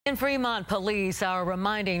In Fremont, police are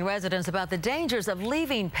reminding residents about the dangers of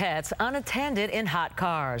leaving pets unattended in hot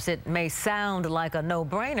cars. It may sound like a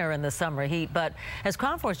no-brainer in the summer heat, but as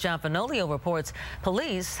Crown 4's John Finolio reports,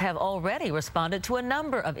 police have already responded to a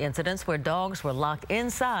number of incidents where dogs were locked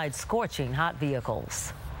inside scorching hot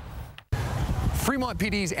vehicles. Fremont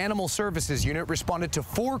PD's Animal Services Unit responded to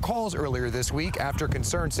 4 calls earlier this week after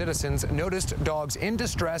concerned citizens noticed dogs in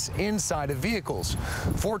distress inside of vehicles.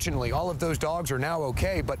 Fortunately, all of those dogs are now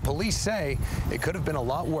okay, but police say it could have been a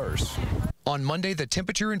lot worse. On Monday, the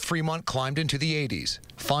temperature in Fremont climbed into the 80s.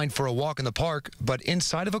 Fine for a walk in the park, but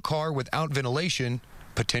inside of a car without ventilation,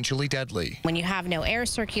 potentially deadly. When you have no air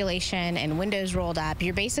circulation and windows rolled up,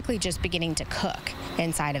 you're basically just beginning to cook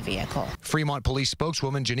inside a vehicle. Fremont police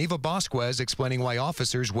spokeswoman Geneva Bosquez explaining why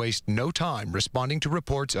officers waste no time responding to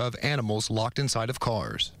reports of animals locked inside of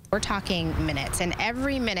cars. We're talking minutes, and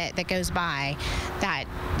every minute that goes by, that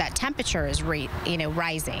temperature is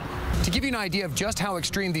rising. To give you an idea of just how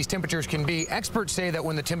extreme these temperatures can be, experts say that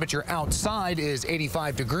when the temperature outside is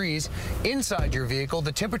 85 degrees, inside your vehicle,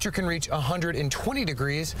 the temperature can reach 120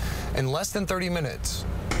 degrees in less than 30 minutes.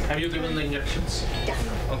 Have you given the injections? Yeah.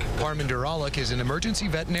 Okay. Parman Duralik is an emergency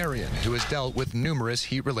veterinarian who has dealt with numerous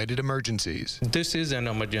heat-related emergencies. This is an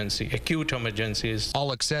emergency, acute emergencies.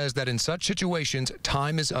 Duralik says that in such situations,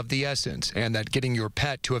 time is of the essence and that getting your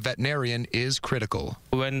pet to a veterinarian is critical.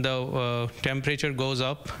 When the temperature goes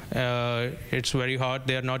up, it's very hot.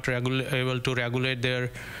 They are not able to regulate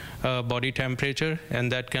their body temperature,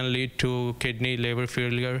 and that can lead to kidney, liver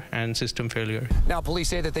failure, and system failure. Now, police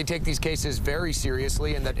say that they take these cases very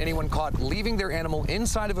seriously and that anyone caught leaving their animal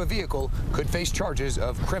inside of a vehicle could face charges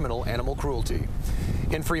of criminal animal cruelty.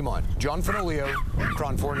 In Fremont, John Finolio,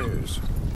 Crown 4 News.